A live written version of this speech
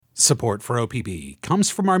Support for OPB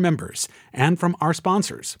comes from our members and from our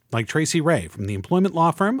sponsors, like Tracy Ray from the employment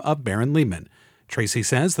law firm of Barron Liebman. Tracy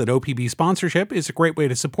says that OPB sponsorship is a great way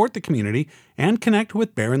to support the community and connect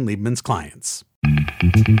with Barron Liebman's clients.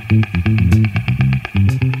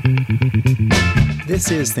 This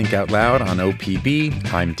is Think Out Loud on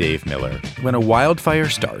OPB. I'm Dave Miller. When a wildfire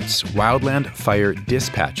starts, Wildland fire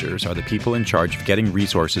dispatchers are the people in charge of getting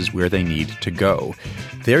resources where they need to go.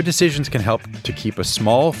 Their decisions can help to keep a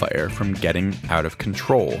small fire from getting out of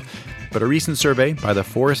control. But a recent survey by the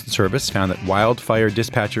Forest Service found that wildfire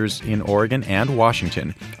dispatchers in Oregon and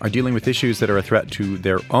Washington are dealing with issues that are a threat to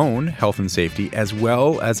their own health and safety, as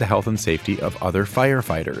well as the health and safety of other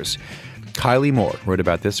firefighters. Kylie Mohr wrote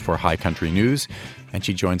about this for High Country News, and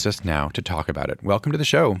she joins us now to talk about it. Welcome to the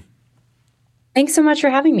show. Thanks so much for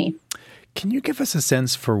having me. Can you give us a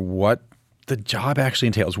sense for what the job actually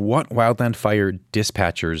entails, what wildland fire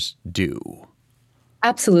dispatchers do?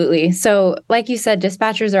 Absolutely. So like you said,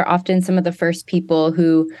 dispatchers are often some of the first people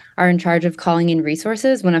who are in charge of calling in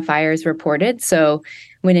resources when a fire is reported. So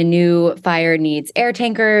when a new fire needs air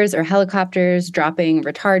tankers or helicopters dropping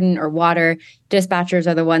retardant or water, dispatchers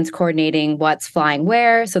are the ones coordinating what's flying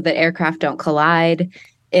where so that aircraft don't collide.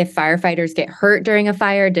 If firefighters get hurt during a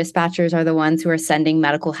fire, dispatchers are the ones who are sending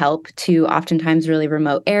medical help to oftentimes really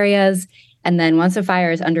remote areas. And then once a fire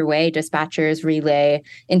is underway, dispatchers relay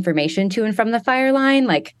information to and from the fire line,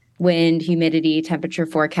 like wind, humidity, temperature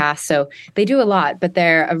forecasts. So they do a lot, but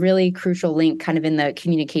they're a really crucial link kind of in the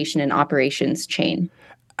communication and operations chain.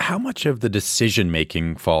 How much of the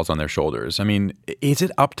decision-making falls on their shoulders? I mean, is it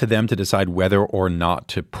up to them to decide whether or not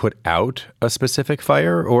to put out a specific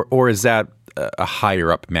fire, or is that a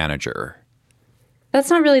higher-up manager? That's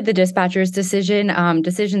not really the dispatcher's decision.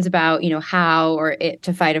 Decisions about, how or it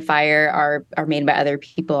to fight a fire are made by other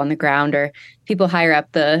people on the ground or people higher up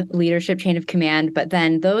the leadership chain of command. But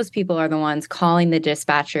then those people are the ones calling the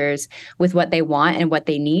dispatchers with what they want and what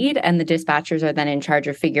they need. And the dispatchers are then in charge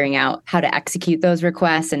of figuring out how to execute those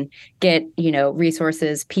requests and get,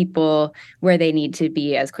 resources, people where they need to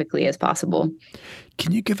be as quickly as possible.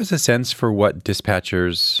 Can you give us a sense for what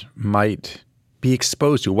dispatchers might be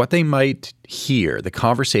exposed to, what they might hear, the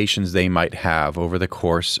conversations they might have over the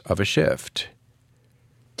course of a shift?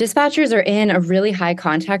 Dispatchers are in a really high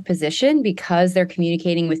contact position because they're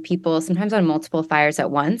communicating with people sometimes on multiple fires at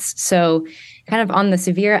once. So kind of on the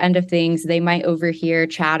severe end of things, they might overhear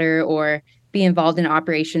chatter or be involved in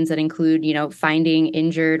operations that include, finding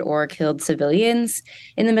injured or killed civilians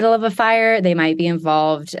in the middle of a fire. They might be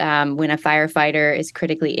involved when a firefighter is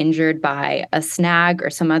critically injured by a snag or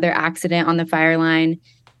some other accident on the fire line.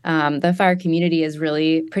 The fire community is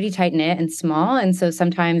really pretty tight-knit and small, and so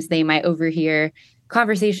sometimes they might overhear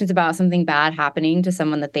conversations about something bad happening to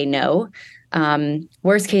someone that they know.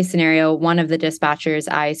 Worst case scenario, one of the dispatchers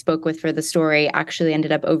I spoke with for the story actually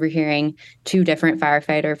ended up overhearing 2 different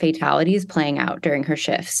firefighter fatalities playing out during her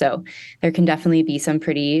shift. So there can definitely be some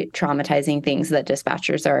pretty traumatizing things that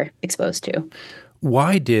dispatchers are exposed to.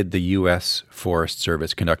 Why did the U.S. Forest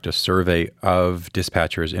Service conduct a survey of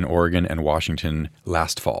dispatchers in Oregon and Washington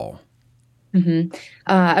last fall?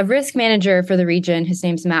 A risk manager for the region, his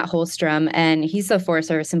name's Matt Holstrom, and he's the Forest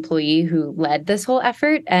Service employee who led this whole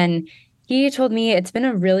effort. And he told me it's been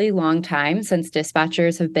a really long time since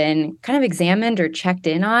dispatchers have been kind of examined or checked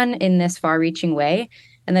in on in this far-reaching way,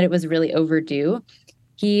 and that it was really overdue.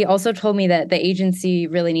 He also told me that the agency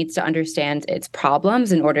really needs to understand its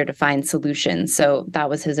problems in order to find solutions. So that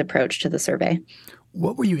was his approach to the survey.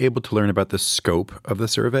 What were you able to learn about the scope of the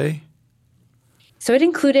survey? So it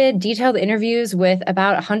included detailed interviews with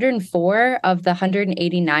about 104 of the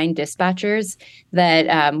 189 dispatchers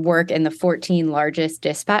that work in the 14 largest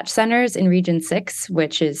dispatch centers in Region 6,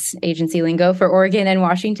 which is agency lingo for Oregon and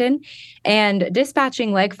Washington. And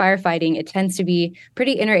dispatching, like firefighting, it tends to be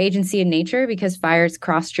pretty interagency in nature because fires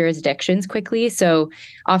cross jurisdictions quickly. So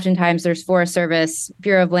oftentimes there's Forest Service,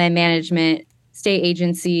 Bureau of Land Management, state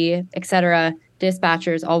agency, et cetera,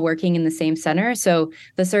 dispatchers all working in the same center. So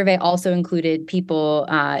the survey also included people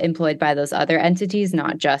employed by those other entities,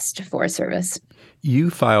 not just Forest Service. You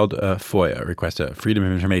filed a FOIA request, a Freedom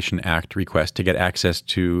of Information Act request, to get access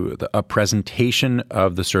to a presentation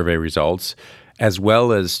of the survey results, as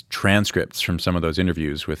well as transcripts from some of those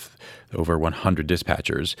interviews with over 100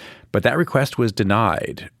 dispatchers. But that request was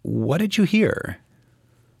denied. What did you hear?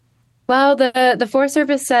 Well, the Forest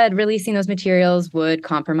Service said releasing those materials would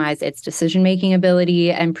compromise its decision-making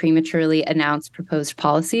ability and prematurely announce proposed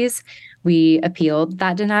policies. We appealed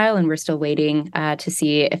that denial, and we're still waiting to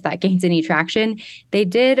see if that gains any traction. They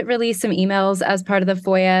did release some emails as part of the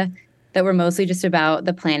FOIA that were mostly just about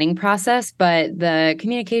the planning process, but the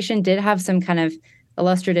communication did have some kind of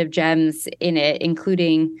illustrative gems in it,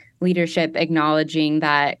 including leadership acknowledging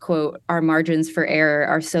that, quote, our margins for error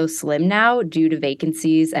are so slim now due to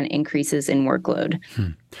vacancies and increases in workload.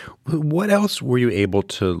 What else were you able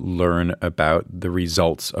to learn about the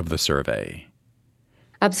results of the survey?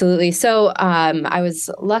 Absolutely. So I was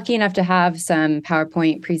lucky enough to have some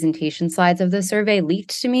PowerPoint presentation slides of the survey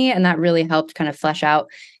leaked to me, and that really helped kind of flesh out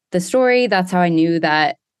the story. That's how I knew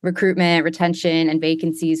that recruitment, retention, and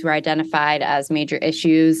vacancies were identified as major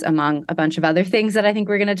issues, among a bunch of other things that I think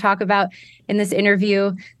we're going to talk about in this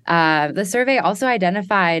interview. The survey also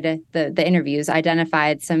identified, the interviews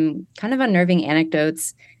identified some kind of unnerving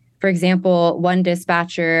anecdotes. For example, one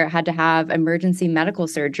dispatcher had to have emergency medical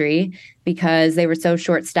surgery because they were so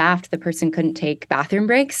short-staffed, the person couldn't take bathroom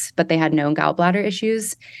breaks, but they had known gallbladder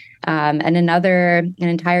issues. And an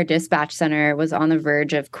entire dispatch center was on the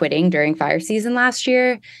verge of quitting during fire season last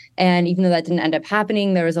year. And even though that didn't end up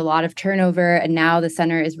happening, there was a lot of turnover. And now the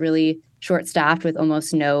center is really short-staffed with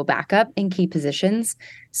almost no backup in key positions.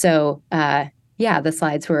 So, the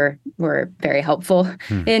slides were very helpful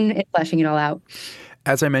in fleshing it all out.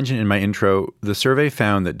 As I mentioned in my intro, the survey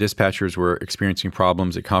found that dispatchers were experiencing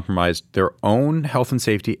problems that compromised their own health and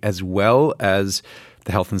safety as well as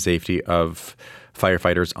the health and safety of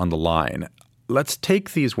firefighters on the line. Let's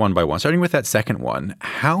take these one by one. Starting with that second one,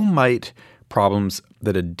 how might problems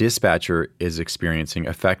that a dispatcher is experiencing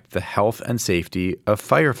affect the health and safety of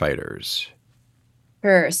firefighters?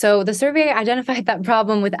 Sure. So the survey identified that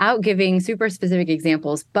problem without giving super specific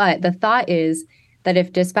examples, but the thought is that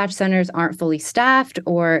if dispatch centers aren't fully staffed,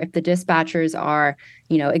 or if the dispatchers are,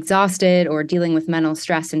 exhausted or dealing with mental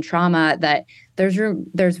stress and trauma, that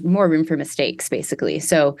there's more room for mistakes, basically.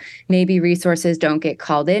 So maybe resources don't get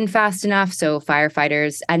called in fast enough, so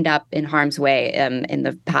firefighters end up in harm's way in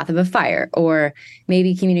the path of a fire. Or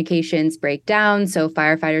maybe communications break down, so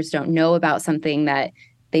firefighters don't know about something that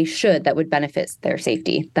they should that would benefit their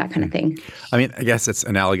safety, that kind of thing. I mean, I guess it's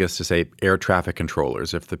analogous to, say, air traffic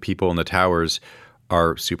controllers. If the people in the towers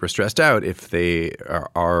are super stressed out, if they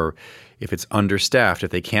if it's understaffed,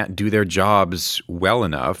 if they can't do their jobs well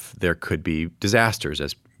enough, there could be disasters,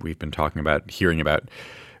 as we've been hearing about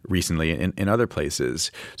recently in other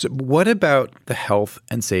places. So what about the health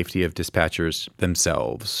and safety of dispatchers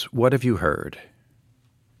themselves? What have you heard?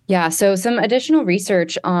 Yeah, so some additional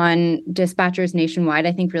research on dispatchers nationwide,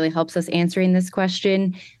 I think, really helps us answering this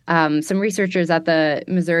question. Some researchers at the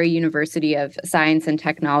Missouri University of Science and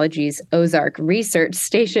Technology's Ozark Research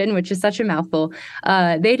Station, which is such a mouthful,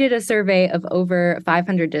 they did a survey of over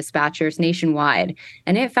 500 dispatchers nationwide,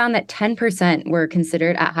 and it found that 10% were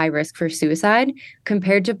considered at high risk for suicide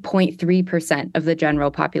compared to 0.3% of the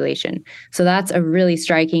general population. So that's a really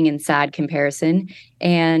striking and sad comparison.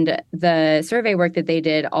 And the survey work that they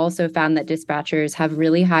did also found that dispatchers have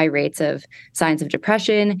really high rates of signs of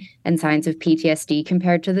depression and signs of PTSD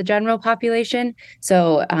compared to the general population.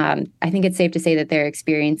 So I think it's safe to say that they're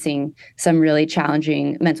experiencing some really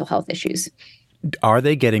challenging mental health issues. Are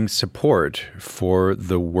they getting support for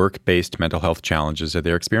the work-based mental health challenges that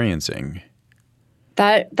they're experiencing?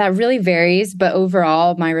 That really varies, but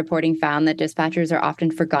overall, my reporting found that dispatchers are often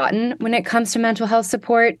forgotten when it comes to mental health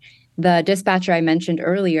support. The dispatcher I mentioned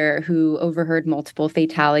earlier, who overheard multiple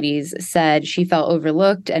fatalities, said she felt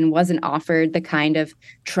overlooked and wasn't offered the kind of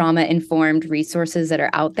trauma-informed resources that are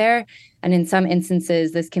out there. And in some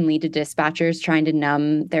instances, this can lead to dispatchers trying to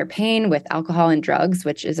numb their pain with alcohol and drugs,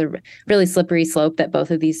 which is a really slippery slope that both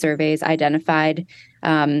of these surveys identified.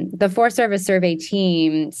 The Forest Service survey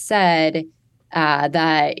team said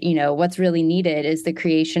that, what's really needed is the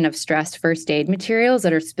creation of stress first aid materials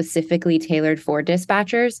that are specifically tailored for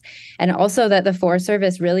dispatchers. And also that the Forest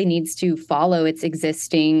Service really needs to follow its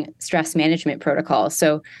existing stress management protocols.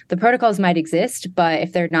 So the protocols might exist, but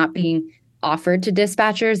if they're not being offered to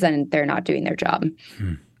dispatchers, then they're not doing their job.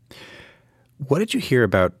 What did you hear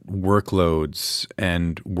about workloads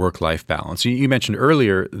and work-life balance? You mentioned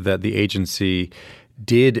earlier that the agency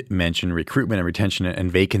did mention recruitment and retention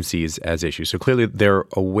and vacancies as issues. So clearly they're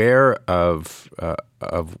aware of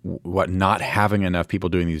what not having enough people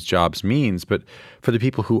doing these jobs means. But for the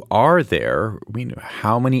people who are there,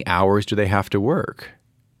 how many hours do they have to work?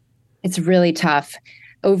 It's really tough.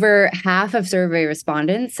 Over half of survey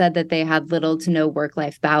respondents said that they had little to no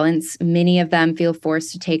work-life balance. Many of them feel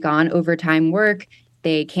forced to take on overtime work.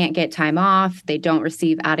 They can't get time off. They don't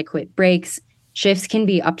receive adequate breaks. Shifts can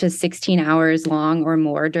be up to 16 hours long or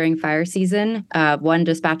more during fire season. One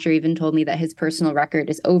dispatcher even told me that his personal record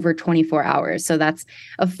is over 24 hours. So that's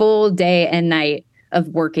a full day and night of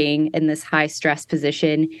working in this high stress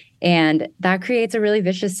position. And that creates a really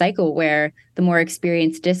vicious cycle where the more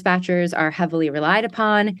experienced dispatchers are heavily relied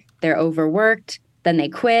upon, they're overworked, then they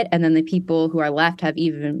quit, and then the people who are left have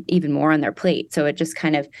even more on their plate. So it just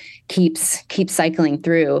kind of keeps cycling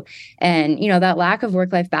through. And, that lack of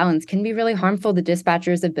work-life balance can be really harmful to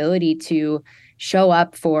dispatchers' ability to show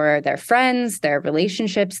up for their friends, their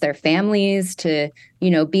relationships, their families, to,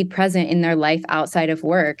 be present in their life outside of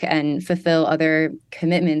work and fulfill other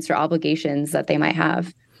commitments or obligations that they might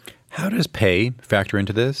have. How does pay factor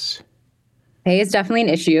into this? Pay is definitely an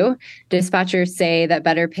issue. Dispatchers say that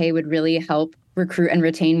better pay would really help recruit and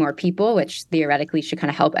retain more people, which theoretically should kind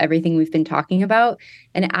of help everything we've been talking about.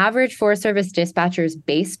 An average Forest Service dispatcher's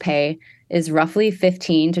base pay is roughly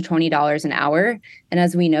 $15 to $20 an hour. And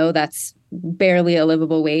as we know, that's barely a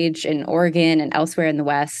livable wage in Oregon and elsewhere in the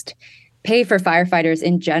West. Pay for firefighters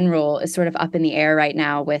in general is sort of up in the air right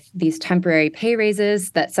now with these temporary pay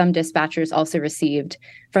raises that some dispatchers also received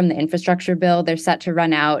from the infrastructure bill. They're set to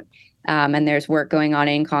run out, and there's work going on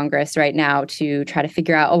in Congress right now to try to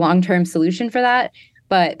figure out a long-term solution for that.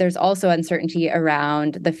 But there's also uncertainty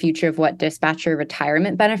around the future of what dispatcher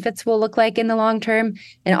retirement benefits will look like in the long term.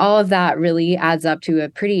 And all of that really adds up to a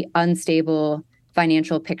pretty unstable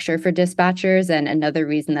financial picture for dispatchers, and another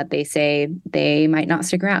reason that they say they might not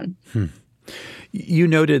stick around. You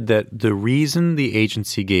noted that the reason the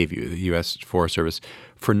agency gave you, the U.S. Forest Service,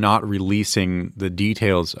 for not releasing the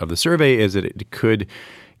details of the survey is that it could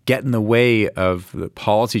get in the way of the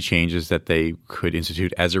policy changes that they could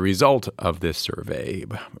institute as a result of this survey.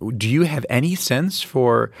 Do you have any sense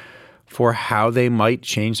for how they might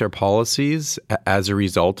change their policies as a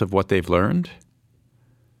result of what they've learned?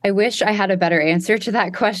 I wish I had a better answer to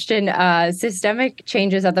that question. Systemic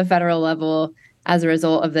changes at the federal level as a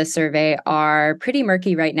result of this survey are pretty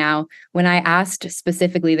murky right now. When I asked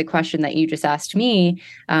specifically the question that you just asked me,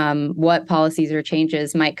 what policies or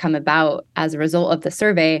changes might come about as a result of the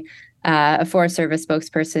survey, a Forest Service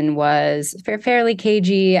spokesperson was fairly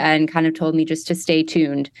cagey and kind of told me just to stay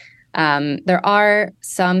tuned. There are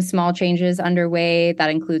some small changes underway. That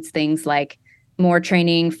includes things like more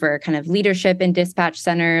training for kind of leadership in dispatch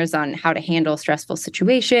centers on how to handle stressful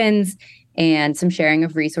situations, and some sharing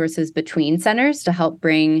of resources between centers to help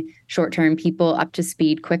bring short-term people up to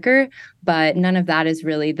speed quicker. But none of that is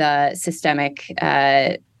really the systemic,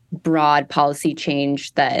 broad policy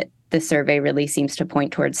change that the survey really seems to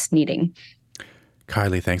point towards needing.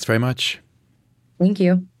 Kylie, thanks very much. Thank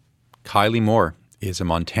you. Kylie Mohr is a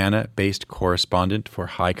Montana-based correspondent for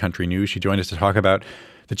High Country News. She joined us to talk about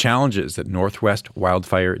the challenges that Northwest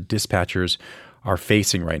wildfire dispatchers are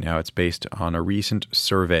facing right now. It's based on a recent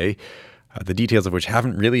survey, the details of which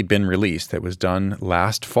haven't really been released, that was done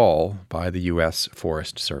last fall by the U.S.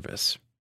 Forest Service.